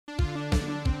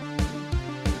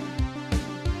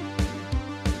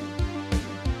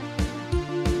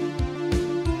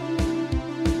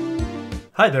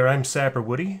Hi there, I'm Sapper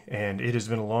Woody, and it has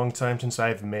been a long time since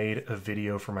I've made a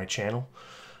video for my channel.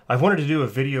 I've wanted to do a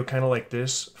video kind of like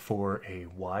this for a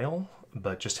while,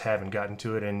 but just haven't gotten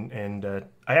to it, and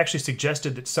I actually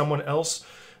suggested that someone else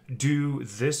do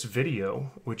this video,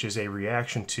 which is a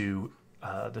reaction to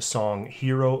the song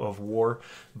Hero of War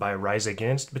by Rise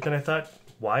Against, but then I thought,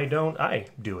 why don't I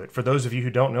do it? For those of you who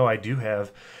don't know, I do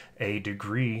have a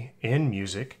degree in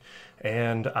music,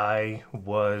 and I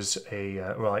was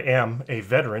I am a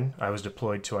veteran. I was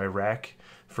deployed to Iraq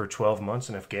for 12 months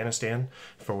and Afghanistan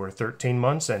for 13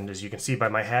 months, and as you can see by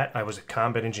my hat, I was a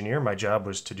combat engineer. My job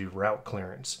was to do route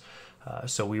clearance.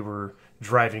 So we were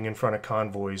driving in front of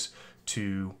convoys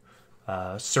to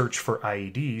search for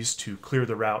IEDs to clear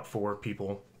the route for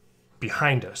people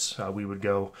behind us. We would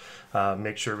go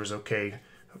make sure it was okay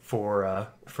for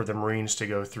the Marines to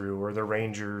go through, or the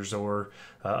Rangers, or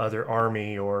other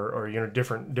Army, or you know,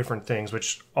 different things,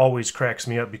 which always cracks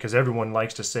me up because everyone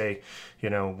likes to say, you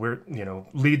know, we're, you know,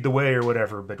 lead the way or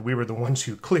whatever, but we were the ones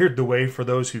who cleared the way for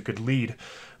those who could lead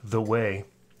the way.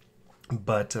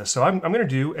 But so I'm going to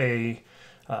do a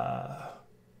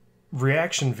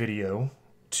reaction video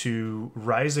to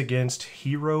Rise Against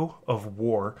Hero of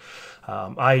War.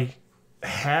 I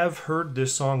have heard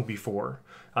this song before.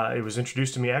 It was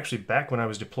introduced to me actually back when I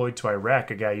was deployed to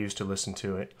Iraq. A guy used to listen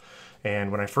to it,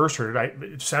 and when I first heard it,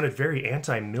 it sounded very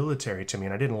anti-military to me,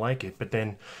 and I didn't like it. But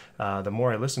then the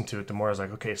more I listened to it, the more I was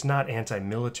like, okay, it's not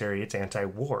anti-military, it's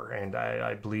anti-war, and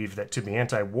I believe that to be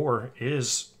anti-war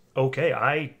is okay.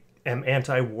 I am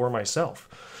anti-war myself.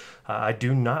 I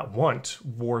do not want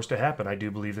wars to happen. I do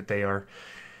believe that they are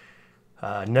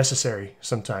necessary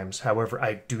sometimes. However,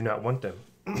 I do not want them.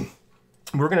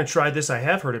 We're going to try this. I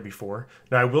have heard it before.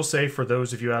 Now, I will say for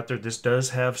those of you out there, this does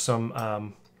have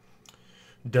some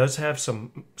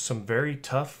very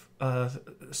tough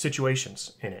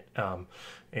situations in it,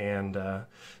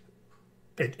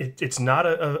 it's not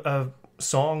a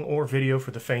song or video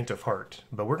for the faint of heart.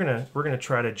 But we're gonna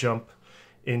try to jump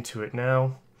into it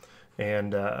now,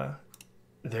 and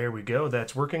there we go.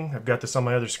 That's working. I've got this on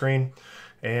my other screen,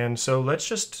 and so let's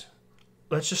just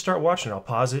start watching. I'll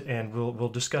pause it and we'll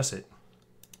discuss it.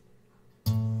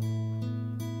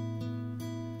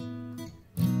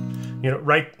 You know,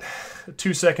 right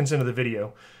 2 seconds into the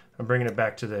video, I'm bringing it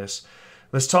back to this.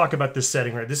 Let's talk about this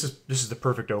setting, right? This is the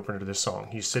perfect opener to this song.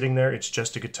 He's sitting there. It's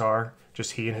just a guitar,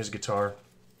 just he and his guitar.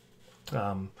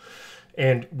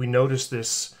 And we notice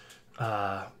this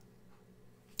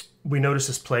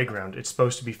playground. It's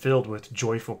supposed to be filled with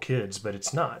joyful kids, but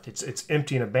it's not. It's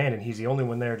empty and abandoned. He's the only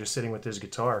one there just sitting with his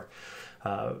guitar.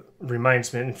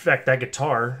 Reminds me, in fact, that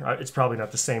guitar, it's probably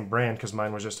not the same brand because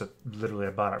mine was just literally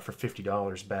I bought it for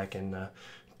 $50 back in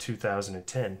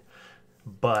 2010.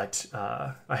 But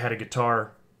I had a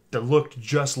guitar that looked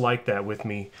just like that with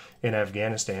me in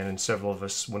Afghanistan, and several of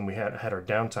us, when we had our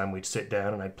downtime, we'd sit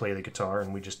down and I'd play the guitar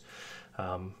and we just,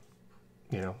 you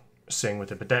know, sing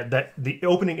with it. But the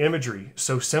opening imagery,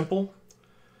 so simple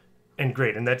and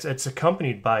great, and it's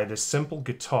accompanied by this simple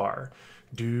guitar.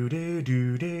 Do do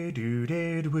do do do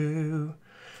do do,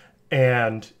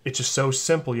 and it's just so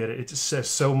simple, yet it just says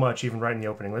so much, even right in the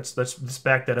opening. Let's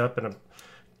back that up, and I'm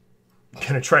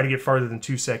gonna try to get farther than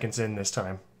 2 seconds in this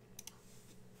time.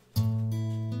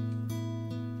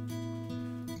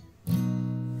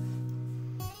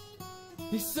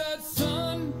 He said,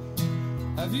 "Son,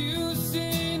 have you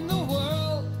seen the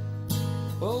world?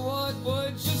 Well, what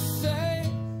would you say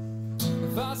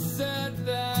if I said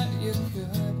that you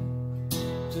could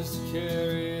just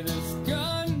carry this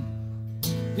gun?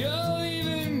 You'll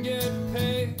even get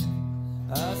paid."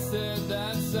 I said,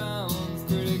 "That sounds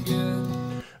pretty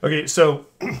good." Okay, so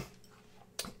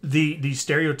the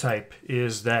stereotype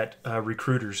is that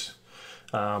recruiters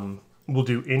will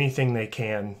do anything they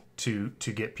can to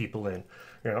get people in.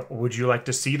 You know, would you like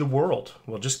to see the world?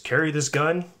 Well, just carry this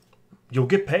gun. You'll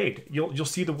get paid. You'll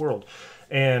see the world.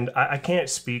 And I can't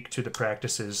speak to the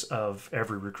practices of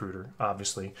every recruiter,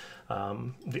 obviously.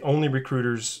 The only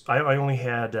recruiters, I only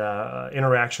had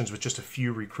interactions with just a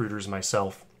few recruiters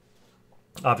myself.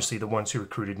 Obviously, the ones who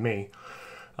recruited me.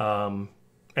 And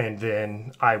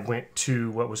then I went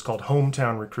to what was called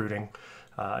hometown recruiting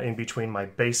in between my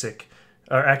basic,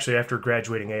 or actually after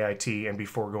graduating AIT and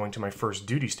before going to my first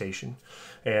duty station.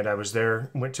 And I was there,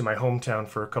 went to my hometown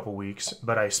for a couple weeks,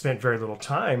 but I spent very little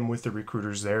time with the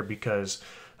recruiters there because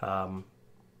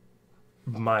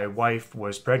my wife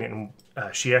was pregnant,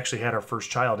 and she actually had our first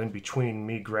child in between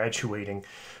me graduating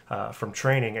from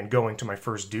training and going to my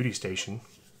first duty station.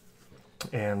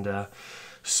 And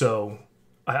so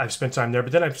I've spent time there,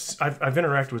 but then I've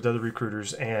interacted with other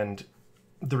recruiters, and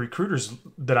the recruiters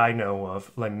that I know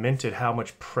of lamented how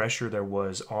much pressure there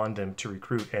was on them to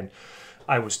recruit. And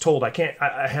I was told,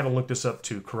 I haven't looked this up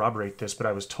to corroborate this, but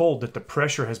I was told that the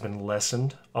pressure has been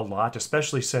lessened a lot,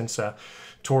 especially since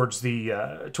towards the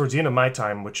end of my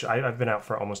time, which I've been out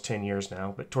for almost 10 years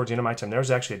now, but towards the end of my time, there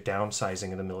was actually a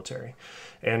downsizing of the military.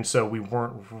 And so we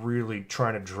weren't really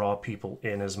trying to draw people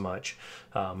in as much.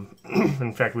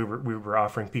 In fact, we were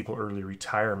offering people early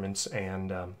retirements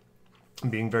and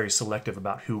being very selective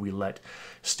about who we let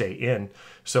stay in.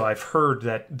 So I've heard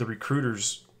that the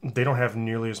recruiters, they don't have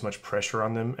nearly as much pressure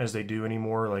on them as they do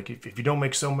anymore. Like if you don't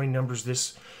make so many numbers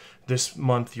this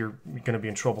month, you're going to be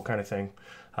in trouble, kind of thing.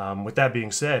 With that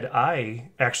being said,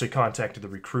 I actually contacted the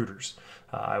recruiters.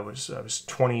 I was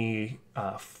 20.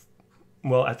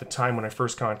 Well, at the time when I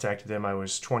first contacted them, I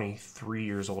was 23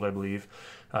 years old, I believe,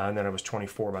 and then I was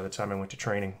 24 by the time I went to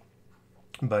training.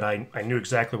 But I knew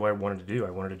exactly what I wanted to do.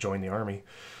 I wanted to join the Army.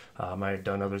 I had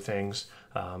done other things,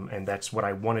 and that's what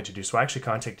I wanted to do. So I actually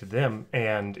contacted them,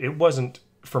 and it wasn't,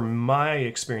 from my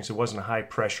experience, it wasn't a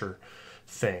high-pressure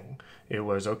thing. It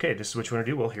was, okay, this is what you want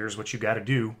to do. Well, here's what you got to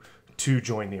do to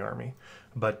join the Army.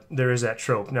 But there is that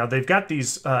trope. Now, they've got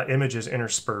these images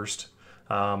interspersed,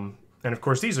 and of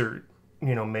course, these are,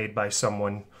 made by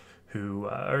someone who,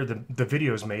 or the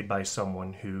video is made by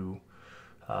someone who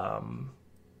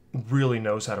really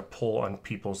knows how to pull on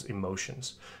people's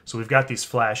emotions. So we've got these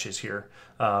flashes here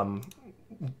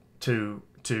to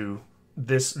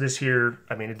this here.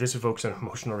 I mean, this evokes an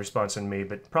emotional response in me,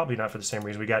 but probably not for the same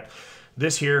reason. We got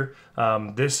this here.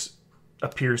 This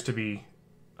appears to be,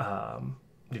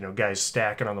 guys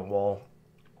stacking on the wall.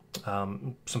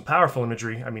 Some powerful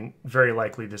imagery. I mean, very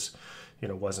likely this,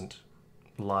 wasn't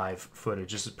live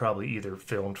footage. This is probably either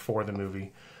filmed for the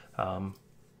movie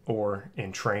or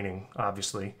in training,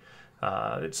 obviously.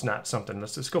 It's not something.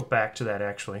 Let's go back to that,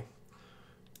 actually.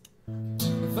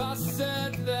 If I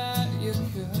said that you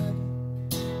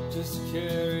could just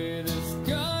carry this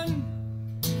gun,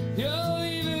 you'll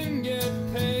even get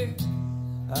paid.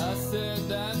 I said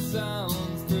that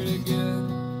sounds pretty good.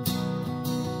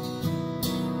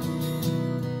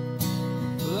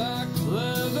 Black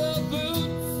leather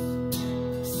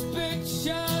boots, spit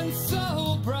shine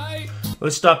so bright.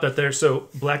 Let's stop that there. So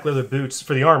black leather boots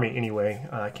for the Army, anyway.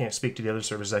 I can't speak to the other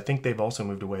services. I think they've also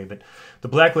moved away, but the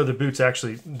black leather boots,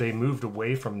 actually, they moved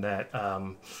away from that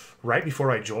right before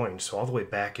I joined. So all the way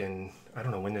back in, I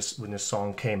don't know when this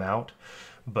song came out,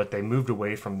 but they moved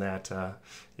away from that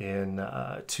in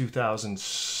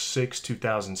 2006,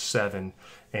 2007,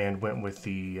 and went with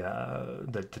the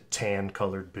tan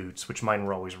colored boots, which mine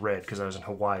were always red because I was in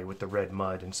Hawaii with the red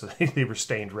mud, and so they were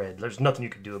stained red. There's nothing you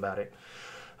could do about it.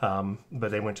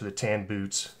 But they went to the tan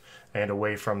boots and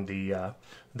away from the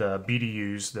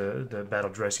BDUs, the battle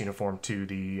dress uniform, to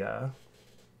the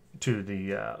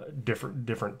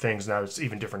different things. Now it's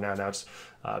even different now. Now it's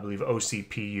I believe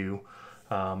OCPU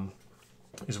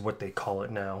is what they call it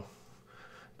now.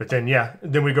 But then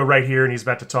then we go right here, and he's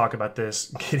about to talk about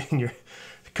this, getting your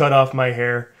cut off my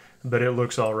hair, but it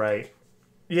looks all right.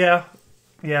 Yeah.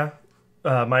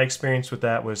 My experience with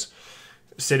that was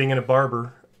sitting in a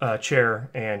barber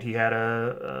chair, and he had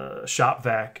a shop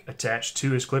vac attached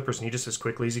to his clippers, and he just, as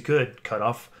quickly as he could, cut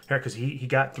off hair, because he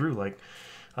got through like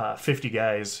 50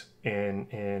 guys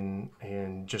in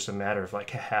just a matter of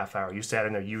like a half hour. You sat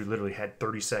in there, you literally had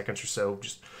 30 seconds or so,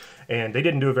 and they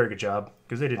didn't do a very good job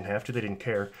because they didn't have to, they didn't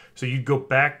care. So you'd go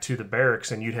back to the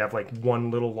barracks and you'd have like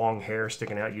one little long hair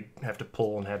sticking out. You'd have to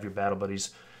pull and have your battle buddies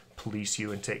police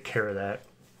you and take care of that.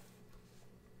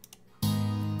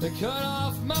 They cut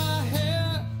off my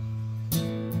hair,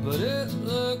 but it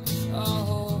looks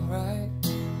alright.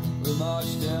 We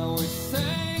marched down, we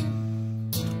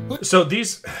sang. So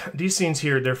these scenes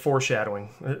here, they're foreshadowing.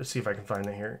 Let's see if I can find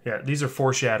that here. Yeah, these are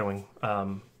foreshadowing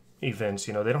events.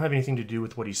 They don't have anything to do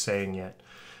with what he's saying yet,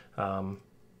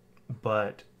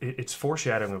 but it's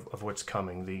foreshadowing of what's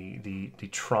coming. The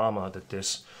trauma that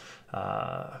this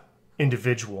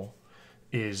individual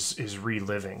is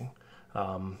reliving.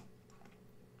 I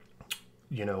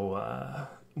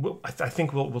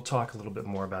think we'll talk a little bit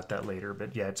more about that later.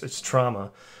 But yeah, it's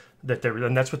trauma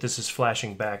and that's what this is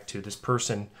flashing back to. This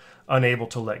person unable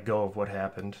to let go of what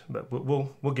happened. But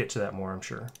we'll get to that more, I'm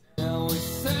sure. Now we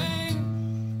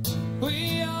sang,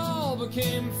 we all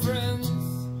became friends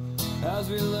as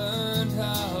we learned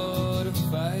how to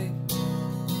fight.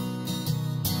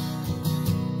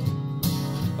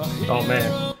 Oh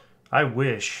man, I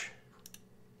wish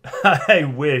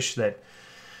that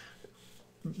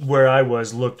where I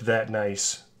was looked that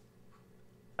nice.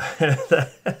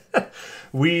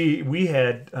 we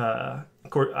had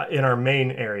course, in our main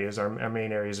areas, our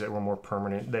main areas that were more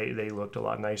permanent, they looked a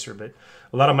lot nicer. But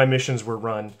a lot of my missions were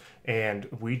run, and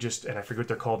and I forget what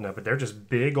they're called now, but they're just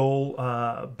big old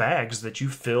bags that you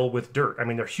fill with dirt. I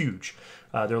mean, they're huge.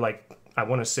 They're like, I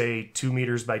want to say 2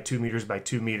 meters by 2 meters by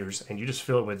 2 meters, and you just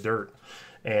fill it with dirt,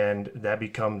 and that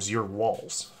becomes your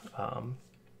walls.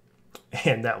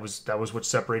 And that was what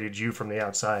separated you from the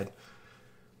outside.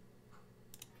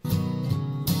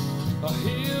 A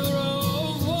hero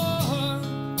of war,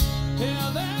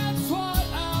 yeah, that's what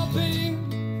I'll be.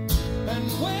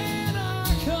 And when I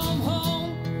come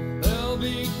home, they'll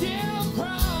be damn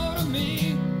proud of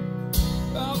me.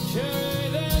 I'll carry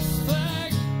this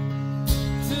flag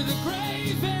to the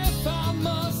grave if I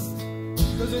must,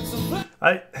 'cause it's a flag.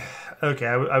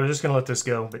 I was just gonna let this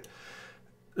go, but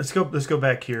let's go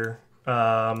back here.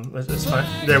 Let's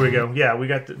find, there we go. Yeah, we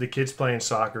got the kids playing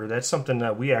soccer. That's something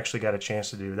that we actually got a chance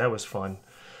to do. That was fun.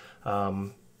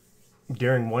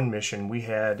 During one mission, we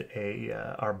had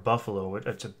our buffalo.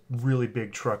 It's a really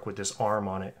big truck with this arm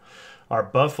on it. Our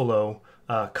buffalo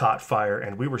caught fire,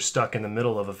 and we were stuck in the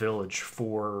middle of a village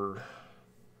for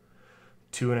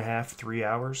 2.5, 3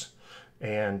 hours.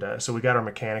 And so we got our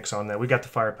mechanics on that. We got the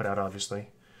fire put out, obviously.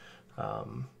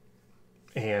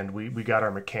 And we got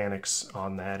our mechanics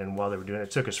on that, and while they were doing it,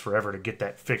 it took us forever to get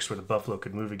that fixed where the buffalo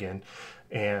could move again.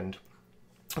 And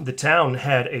the town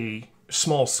had a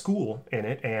small school in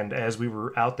it, and as we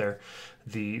were out there,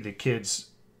 the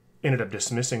kids ended up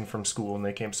dismissing from school, and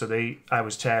they came. So I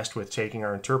was tasked with taking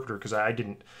our interpreter, because I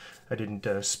didn't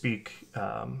speak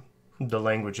the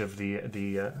language of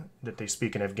that they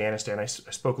speak in Afghanistan. I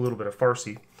spoke a little bit of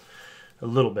Farsi, a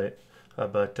little bit,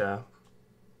 but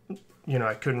you know,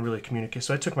 I couldn't really communicate.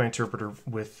 So I took my interpreter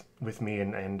with me,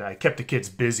 and I kept the kids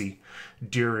busy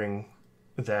during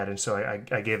that. And so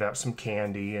I gave out some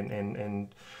candy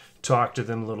and talked to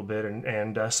them a little bit.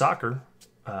 And soccer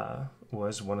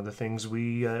was one of the things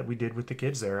we did with the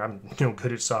kids there. I'm no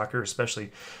good at soccer,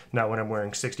 especially not when I'm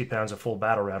wearing 60 pounds of full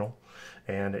battle rattle.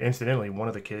 And incidentally, one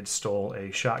of the kids stole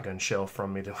a shotgun shell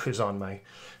from me that was on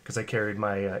because I carried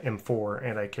my M4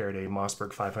 and I carried a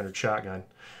Mossberg 500 shotgun.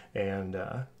 And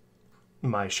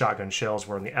my shotgun shells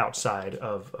were on the outside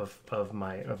of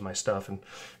my stuff, and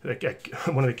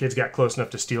one of the kids got close enough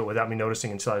to steal it without me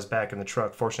noticing until I was back in the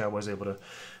truck. Fortunately, I was able to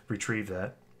retrieve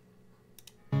that.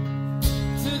 To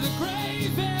the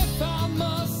grave if I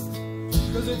must,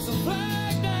 'cause it's a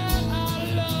flag that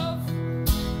I love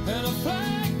and a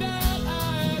flag that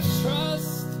I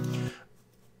trust.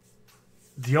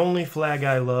 The only flag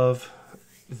I love,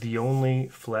 the only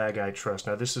flag I trust.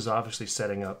 Now, this is obviously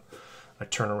setting up a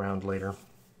turnaround later,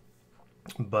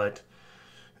 but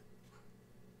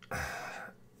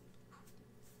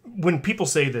when people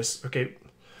say this, okay,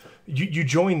 you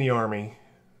join the Army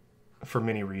for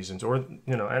many reasons, or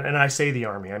and I say the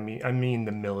Army, I mean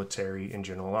the military in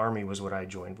general. Army was what I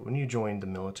joined, but when you joined the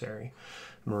military,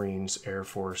 Marines, Air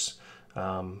Force,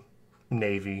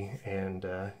 Navy,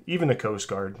 and even the Coast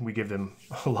Guard, we give them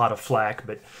a lot of flack,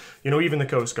 but even the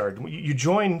Coast Guard, you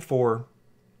join for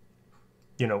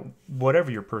whatever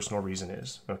your personal reason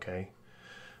is, okay?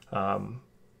 A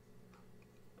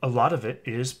lot of it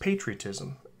is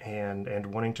patriotism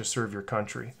and wanting to serve your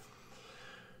country.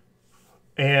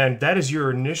 And that is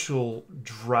your initial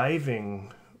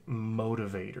driving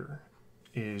motivator,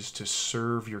 is to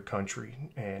serve your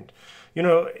country. And,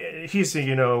 he's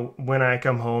saying, when I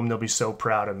come home, they'll be so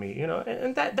proud of me,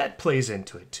 and that plays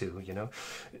into it too,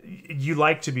 You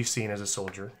like to be seen as a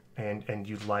soldier. And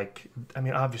you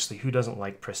obviously, who doesn't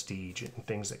like prestige and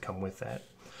things that come with that?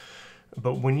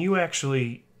 But when you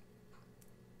actually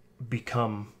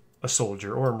become a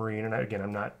soldier or a Marine, and again,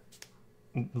 I'm not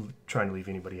trying to leave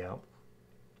anybody out,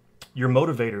 your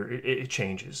motivator, it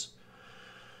changes.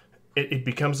 It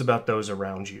becomes about those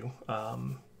around you.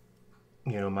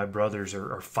 My brothers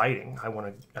are fighting. I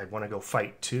want to go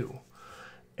fight too.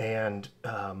 And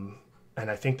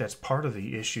I think that's part of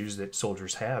the issues that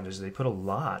soldiers have, is they put a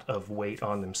lot of weight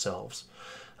on themselves.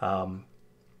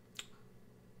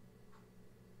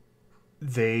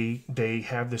 They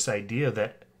have this idea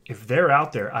that if they're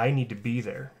out there, I need to be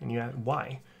there. And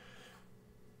why?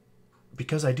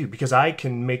 Because I do. Because I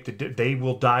can make they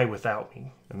will die without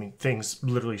me. I mean, things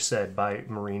literally said by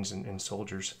Marines and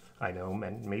soldiers, I know,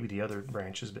 and maybe the other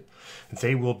branches, but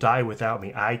they will die without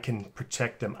me. I can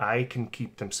protect them. I can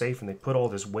keep them safe. And they put all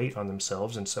this weight on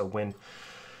themselves. And so when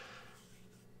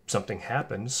something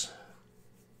happens,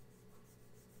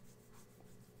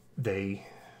 it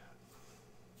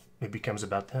becomes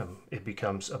about them. It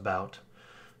becomes about,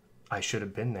 I should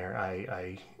have been there.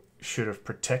 I should have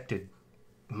protected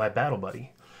my battle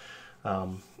buddy.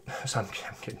 So I'm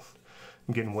getting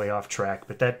I'm getting way off track,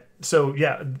 but so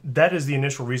yeah, that is the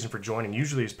initial reason for joining.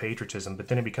 Usually is patriotism, but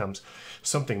then it becomes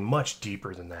something much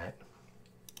deeper than that.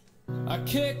 I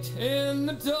kicked in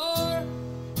the door,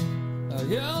 I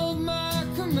yelled my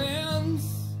commands.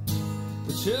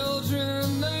 The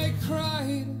children, they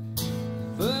cried,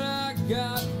 but I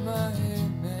got my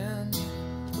man.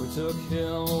 We took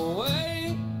him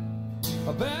away,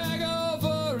 a bag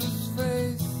over his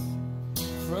face,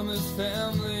 from his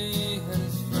family and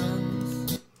his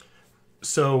friends.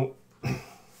 So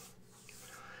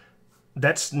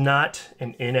that's not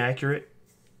an inaccurate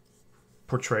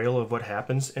portrayal of what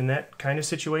happens in that kind of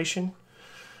situation.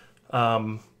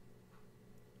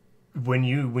 When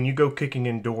you go kicking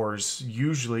in doors,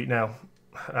 usually, now,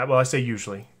 well, I say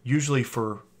usually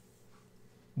for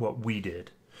what we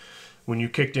did, when you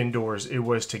kicked indoors, it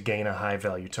was to gain a high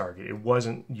value target. You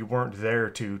weren't there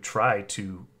to try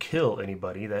to kill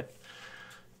anybody. That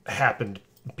happened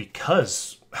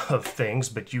because of things,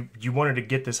 but you wanted to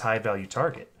get this high value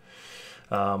target.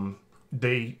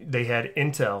 They had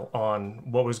intel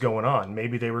on what was going on.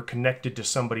 Maybe they were connected to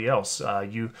somebody else.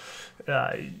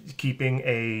 Keeping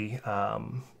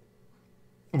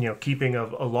keeping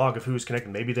a log of who's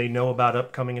connected. Maybe they know about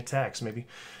upcoming attacks. Maybe,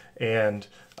 and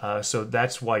so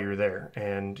that's why you're there.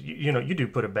 And you do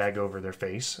put a bag over their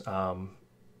face.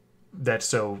 That's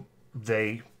so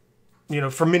they,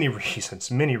 for many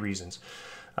reasons.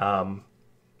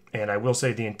 And I will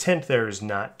say the intent there is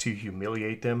not to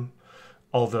humiliate them.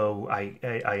 Although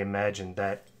I imagine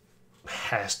that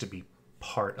has to be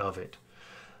part of it.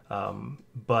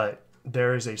 But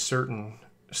there is a certain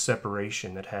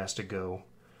separation that has to go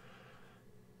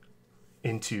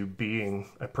into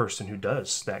being a person who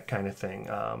does that kind of thing,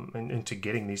 and into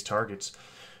getting these targets.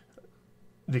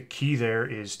 The key there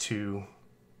is to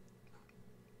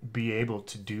be able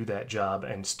to do that job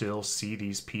and still see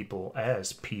these people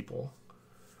as people.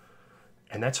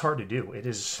 And that's hard to do.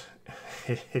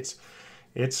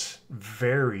 It's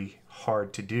very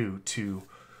hard to do, to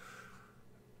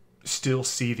still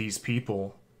see these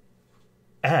people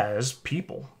as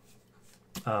people.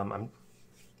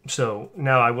 So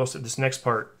now I will say this next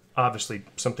part, obviously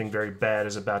something very bad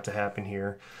is about to happen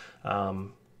here.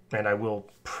 And I will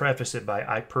preface it by,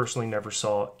 I personally never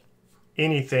saw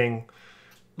anything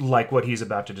like what he's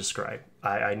about to describe.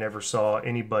 I never saw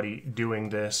anybody doing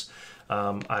this.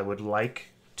 I would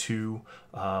like to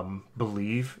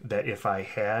believe that if I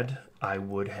had, I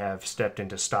would have stepped in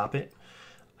to stop it.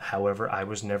 However, I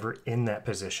was never in that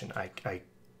position. I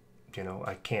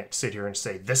can't sit here and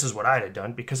say this is what I'd have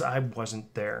done because I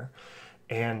wasn't there.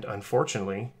 And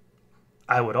unfortunately,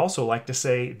 I would also like to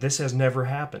say this has never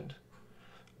happened,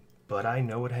 but I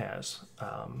know it has.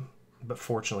 But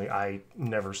fortunately, I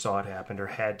never saw it happen or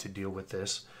had to deal with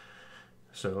this.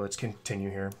 So let's continue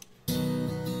here.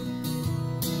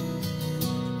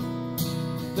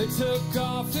 They took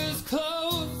off his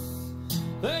clothes,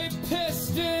 they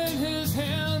pissed in his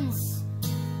hands.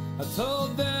 I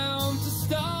told them to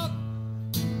stop,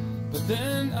 but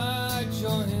then I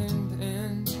joined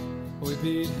in. We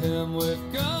beat him with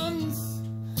guns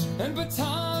and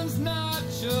batons, not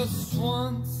just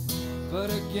once,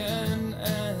 but again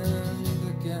and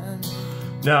again.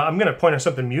 Now, I'm going to point out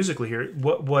something musically here.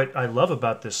 What I love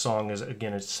about this song is,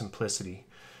 again, its simplicity.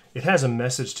 It has a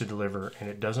message to deliver, and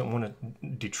it doesn't want to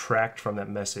detract from that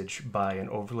message by an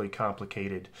overly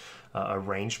complicated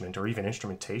arrangement or even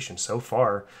instrumentation. So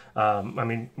far, I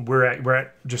mean, we're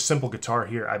at just simple guitar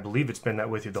here. I believe it's been that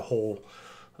with you the whole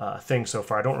thing so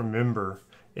far. I don't remember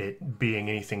it being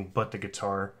anything but the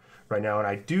guitar right now, and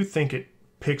I do think it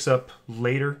picks up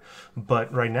later.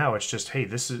 But right now, it's just, hey,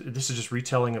 this is just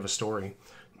retelling of a story.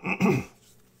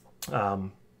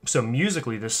 So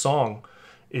musically, this song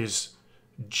is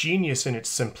genius in its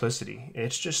simplicity.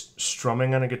 It's just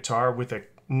strumming on a guitar with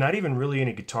not even really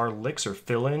any guitar licks or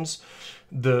fill-ins.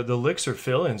 The licks or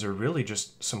fill-ins are really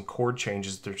just some chord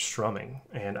changes they're strumming,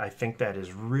 and I think that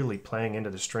is really playing into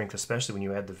the strength, especially when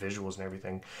you add the visuals and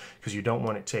everything, because you don't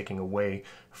want it taking away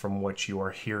from what you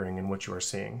are hearing and what you are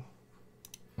seeing.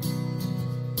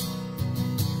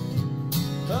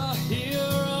 A hero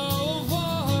of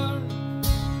war,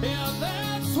 yeah,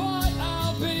 that's what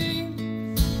I'll be.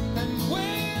 And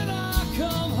when I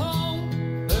come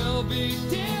home, they'll be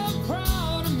damn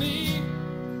proud of me.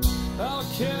 I'll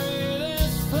carry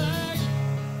this flag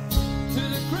to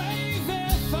the grave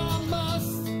if I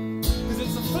must, 'cause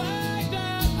it's a flag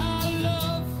that I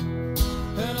love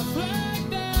and a flag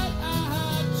that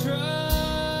I trust.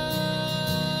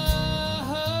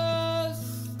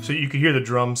 So you could hear the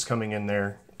drums coming in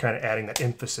there, kind of adding that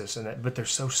emphasis in that, but they're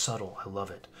so subtle. I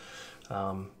love it.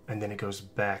 And then it goes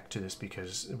back to this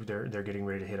because they're getting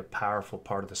ready to hit a powerful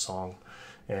part of the song,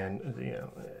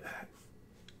 and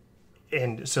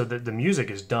and so the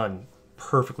music is done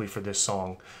perfectly for this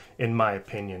song, in my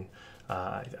opinion.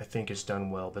 I think it's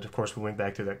done well, but of course we went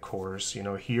back to that chorus,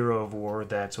 hero of war,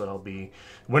 that's what I'll be.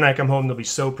 When I come home, they'll be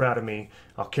so proud of me.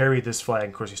 I'll carry this flag.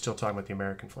 Of course, he's still talking about the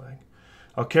American flag.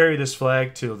 I'll carry this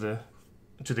flag to the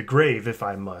grave if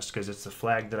I must, because it's the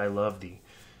flag that I love, the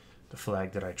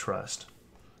flag that I trust.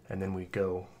 And then we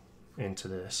go into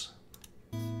this.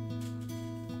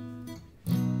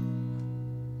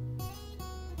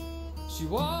 She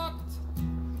walked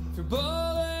through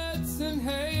bullets and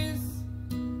haze.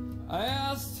 I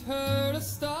asked her to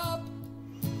stop,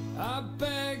 I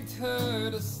begged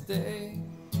her to stay,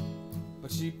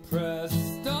 but she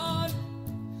pressed on,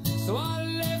 so I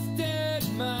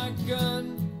lifted my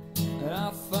gun and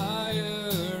I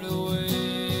fired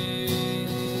away.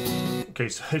 Okay,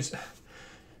 so it's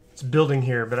building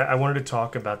here, but I wanted to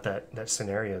talk about that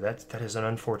scenario. That is an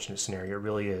unfortunate scenario, it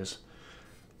really is,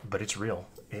 but it's real.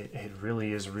 It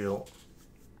really is real.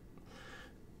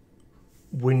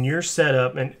 When you're set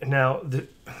up, and now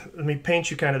let me paint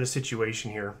you kind of the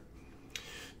situation here.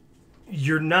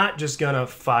 You're not just gonna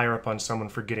fire up on someone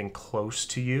for getting close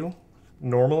to you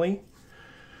normally,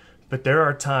 but there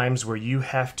are times where you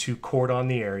have to cordon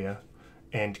the area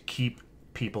and keep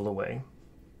people away.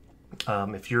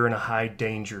 If you're in a high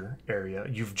danger area,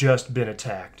 you've just been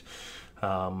attacked,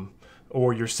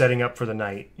 or you're setting up for the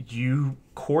night, you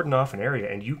cordon off an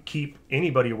area and you keep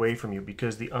anybody away from you,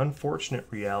 because the unfortunate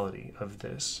reality of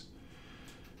this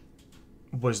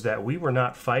was that we were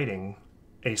not fighting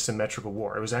a symmetrical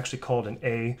war. It was actually called an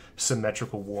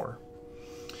asymmetrical war.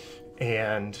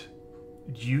 And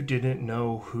you didn't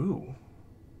know who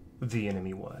the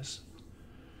enemy was.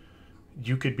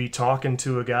 You could be talking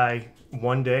to a guy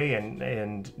one day and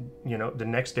the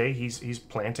next day he's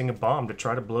planting a bomb to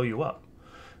try to blow you up.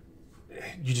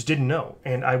 You just didn't know.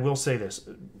 And I will say this,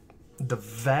 the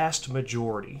vast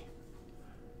majority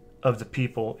of the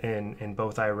people in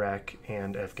both Iraq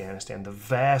and Afghanistan, the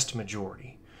vast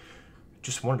majority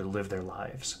just wanted to live their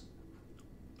lives.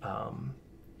 Some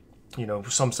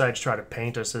sides try to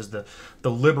paint us as the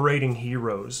liberating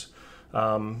heroes.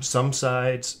 Some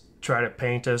sides try to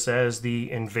paint us as the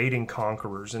invading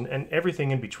conquerors, and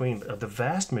everything in between. But the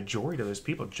vast majority of those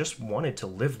people just wanted to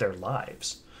live their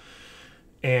lives.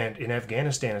 And in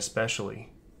Afghanistan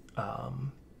especially,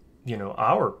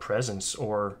 our presence,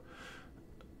 or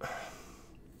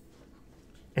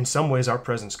in some ways our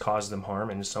presence caused them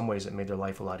harm, and in some ways it made their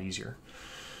life a lot easier.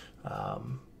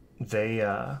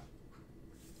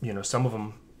 Some of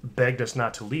them begged us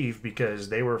not to leave because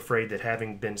they were afraid that,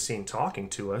 having been seen talking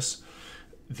to us,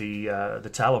 the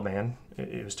Taliban,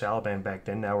 it was Taliban back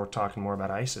then, now we're talking more about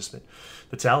ISIS, but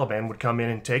the Taliban would come in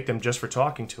and take them just for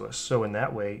talking to us. So in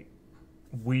that way,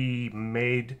 we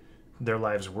made their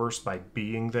lives worse by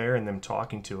being there and them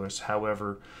talking to us.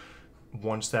 However,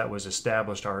 once that was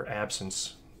established, our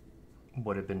absence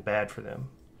would have been bad for them.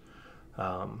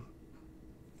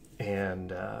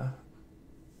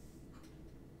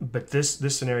 But this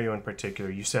scenario in particular,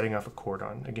 you setting off a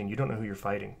cordon, again, you don't know who you're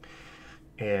fighting.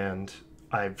 And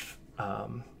I've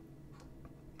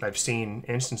seen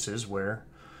instances where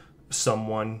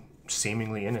someone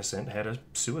seemingly innocent had a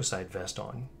suicide vest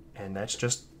on. And that's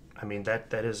just,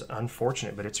 that is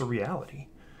unfortunate, but it's a reality.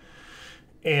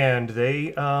 And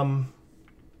they,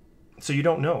 so you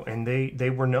don't know. And they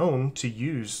were known to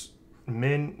use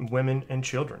men, women, and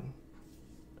children.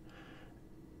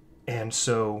 And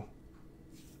so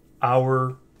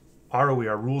our ROE,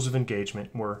 our rules of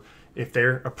engagement, were if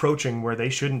they're approaching where they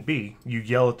shouldn't be, you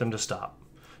yell at them to stop.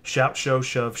 Shout, show,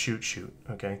 shove, shoot, shoot.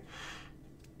 Okay?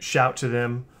 Shout to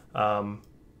them,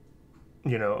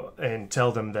 and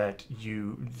tell them that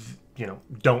you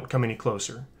don't come any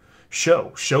closer.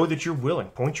 Show that you're willing.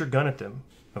 Point your gun at them.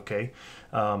 Okay?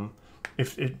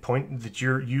 If it point that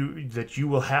you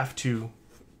will have to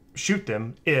shoot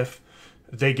them if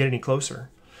they get any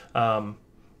closer.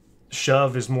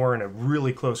 Shove is more in a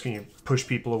really close, can you push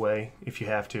people away if you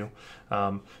have to.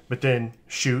 But then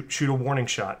shoot a warning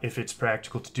shot if it's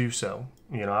practical to do so.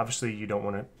 Obviously you don't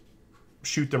want to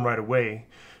shoot them right away.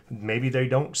 Maybe they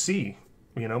don't see,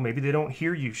 maybe they don't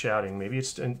hear you shouting.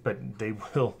 But they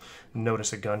will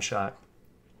notice a gunshot.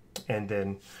 And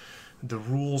then the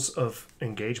rules of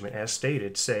engagement, as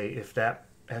stated, say if at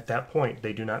that point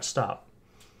they do not stop,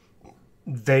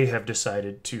 they have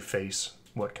decided to face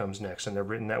what comes next. And they're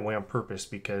written that way on purpose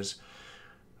because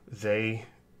they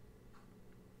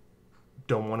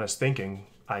don't want us thinking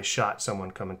I shot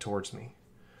someone coming towards me.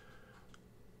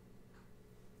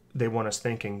 they want us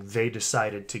thinking they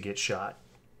decided to get shot.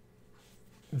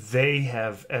 They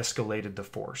have escalated the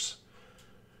force.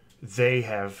 They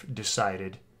have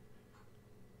decided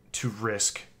to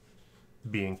risk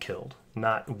being killed.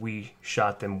 Not we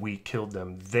shot them, we killed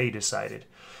them. They decided.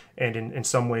 And in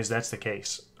some ways that's the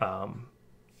case.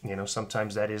 You know,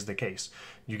 sometimes that is the case.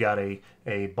 You got a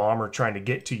bomber trying to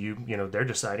get to you, you know, they're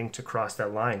deciding to cross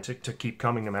that line, to keep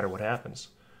coming no matter what happens.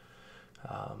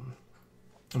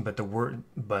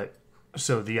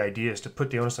 So the idea is to put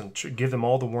the onus on, give them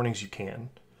all the warnings you can,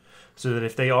 so that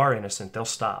if they are innocent, they'll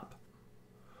stop.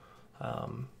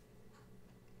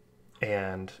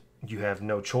 And you have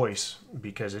no choice,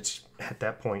 because it's at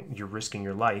that point you're risking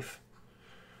your life.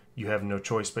 You have no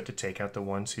choice but to take out the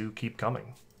ones who keep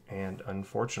coming. And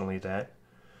unfortunately, that's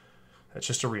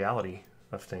just a reality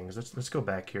of things. Let's go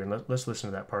back here and let's listen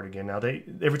to that part again. Now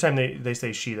every time they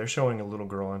say she, they're showing a little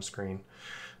girl on screen.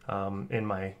 In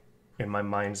my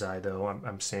mind's eye, though,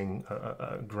 I'm seeing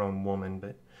a grown woman.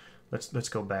 But let's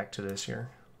go back to this here.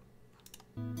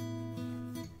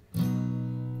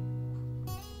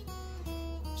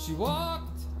 She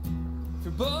walked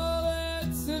through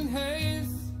bullets and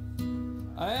haze.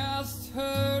 I asked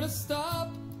her to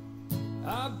stop,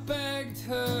 I begged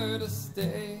her to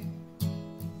stay,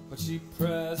 but she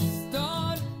pressed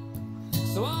on.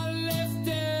 So I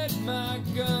lifted my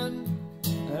gun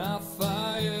and I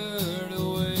fired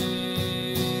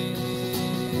away.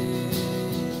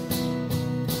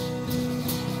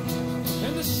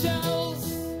 And the shells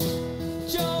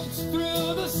jumped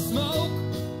through the smoke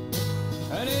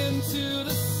and into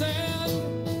the sand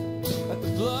that the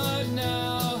blood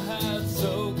now had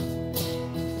soaked.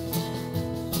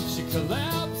 She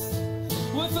collapsed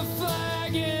with a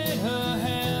flag in her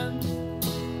hand,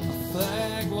 a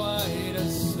flag white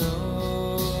as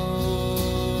snow.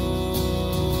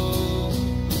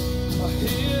 A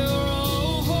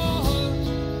hero of war,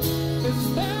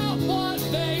 is that what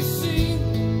they see?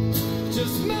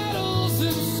 Just medals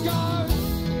and scars,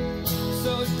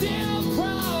 so damn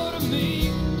proud of me.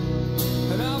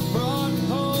 And I brought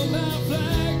home that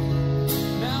flag.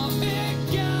 Now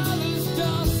it gathers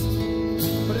dust,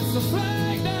 but it's the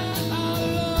flag that I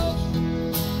love.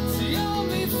 It's the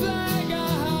only flag I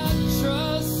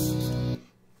trust.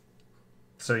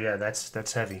 So yeah,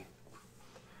 that's heavy.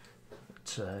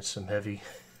 It's some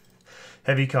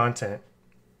heavy content.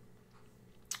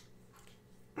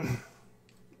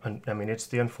 I mean, it's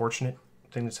the unfortunate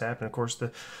thing that's happened. Of course,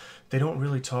 they don't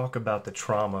really talk about the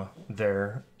trauma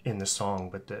there in the song,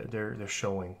 but they're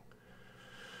showing.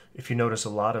 If you notice, a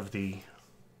lot of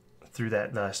through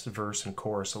that last verse and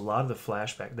chorus, a lot of the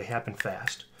flashback, they happen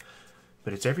fast,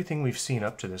 but it's everything we've seen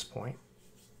up to this point.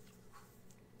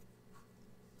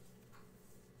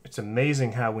 It's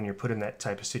amazing how, when you're put in that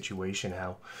type of situation,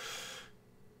 how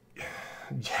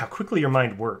quickly your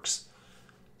mind works.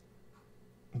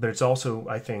 But it's also,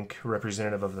 I think,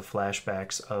 representative of the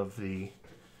flashbacks of the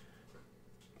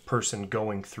person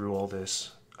going through all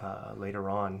this later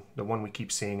on, the one we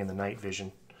keep seeing in the night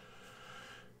vision.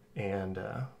 And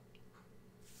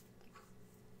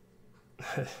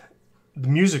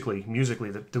musically,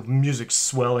 the music's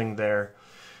swelling there.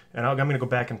 And I'm going to go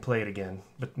back and play it again.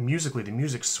 But musically, the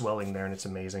music's swelling there, and it's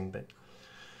amazing. But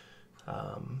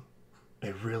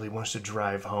it really wants to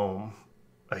drive home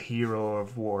a hero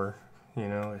of war. You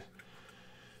know,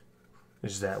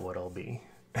 is that what I'll be?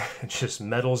 Just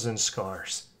medals and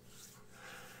scars.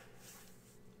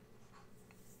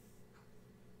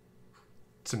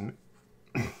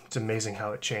 It's amazing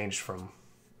how it changed from,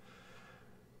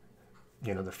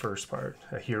 you know, the first part,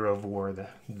 a hero of war,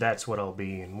 that's what I'll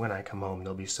be, and when I come home,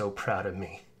 they'll be so proud of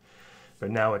me.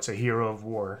 But now it's a hero of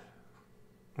war.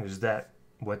 Is that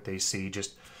what they see?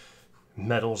 Just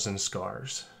medals and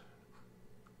scars.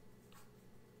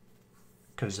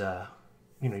 Because,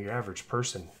 you know, your average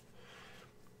person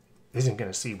isn't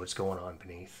going to see what's going on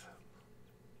beneath.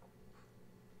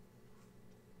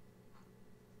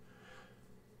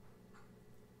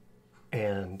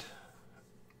 And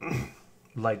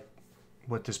like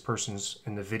what this person's,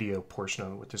 in the video portion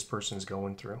of it, what this person's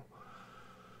going through.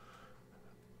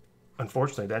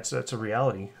 Unfortunately, that's a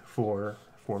reality for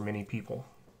many people.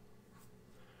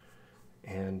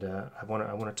 And I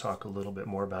want to talk a little bit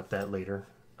more about that later.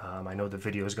 I know the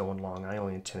video is going long. I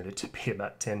only intended it to be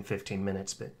about 10-15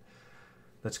 minutes, but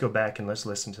let's go back and let's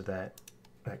listen to that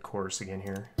chorus again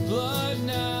here. Blood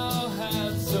now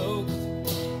had soaked.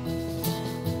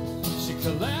 She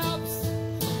collapsed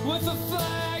with a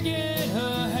flag in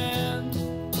her hand,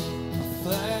 a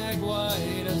flag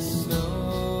white as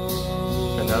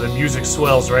snow. And now the music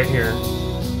swells right here.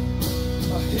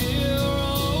 A hero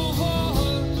of war,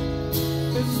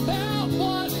 is that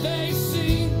what they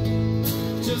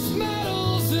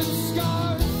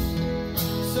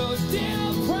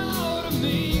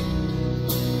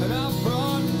and I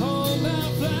brought home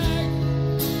that flag.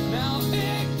 Now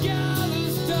it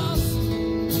gathers dust,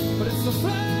 but it's the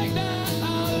flag that I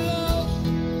love.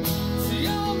 It's the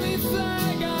only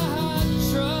flag I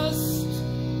trust.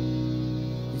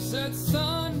 He said,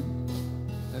 son,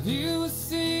 have you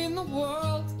seen the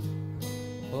world?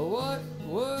 Well, what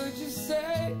would you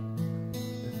say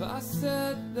if I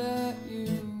said that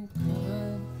you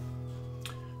could?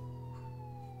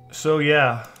 So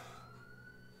yeah,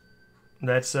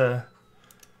 that's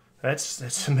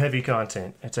some heavy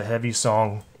content. It's a heavy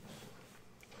song,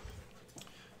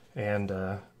 and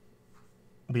but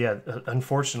yeah,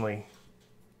 unfortunately,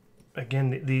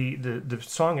 again, the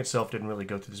song itself didn't really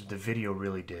go through this. The video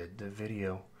really did. The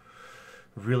video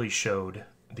really showed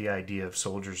the idea of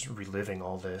soldiers reliving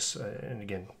all this, and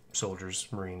again, soldiers,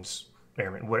 Marines,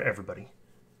 airmen, everybody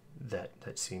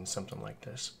that's seen something like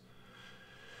this.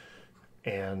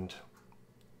 And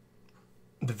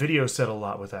the video said a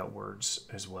lot without words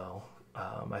as well.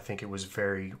 I think it was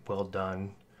very well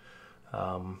done.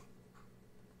 I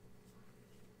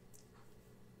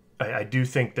do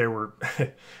think there were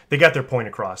they got their point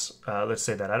across. Let's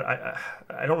say that.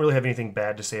 I don't really have anything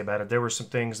bad to say about it. There were some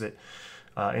things that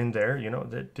in there, you know,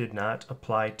 that did not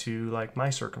apply to like my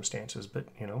circumstances, but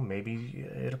you know, maybe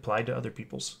it applied to other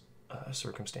people's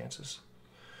circumstances.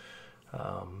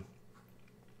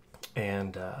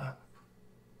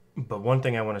 But one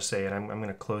thing I want to say, and I'm going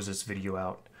to close this video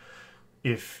out.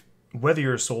 If whether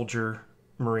you're a soldier,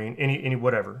 Marine, any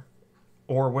whatever,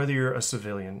 or whether you're a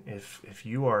civilian, if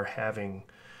you are having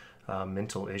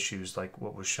mental issues like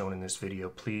what was shown in this video,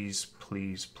 please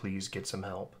get some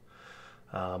help.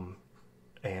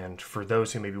 And for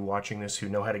those who may be watching this who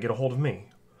know how to get a hold of me,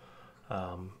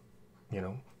 you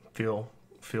know, feel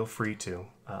free to.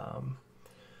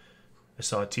 I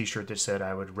saw a t-shirt that said,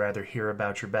 I would rather hear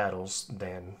about your battles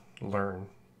than learn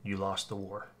you lost the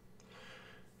war.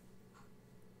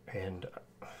 And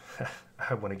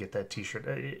I want to get that t-shirt.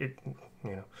 You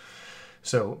know,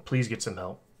 so please get some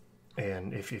help,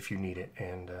 and if you need it.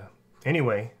 And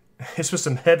anyway, this was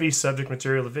some heavy subject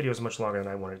material. The video is much longer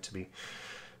than I wanted it to be.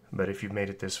 But if you've made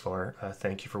it this far,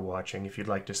 thank you for watching. If you'd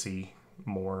like to see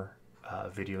more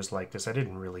videos like this, I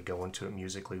didn't really go into it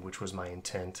musically, which was my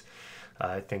intent.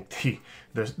 I think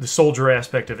the soldier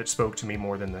aspect of it spoke to me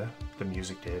more than the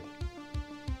music did.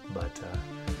 But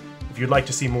if you'd like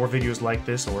to see more videos like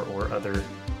this or other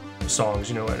songs,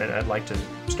 you know, and I'd like to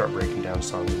start breaking down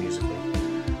songs musically,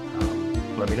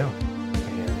 let me know.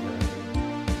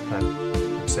 And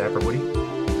I'm Sapper Woody.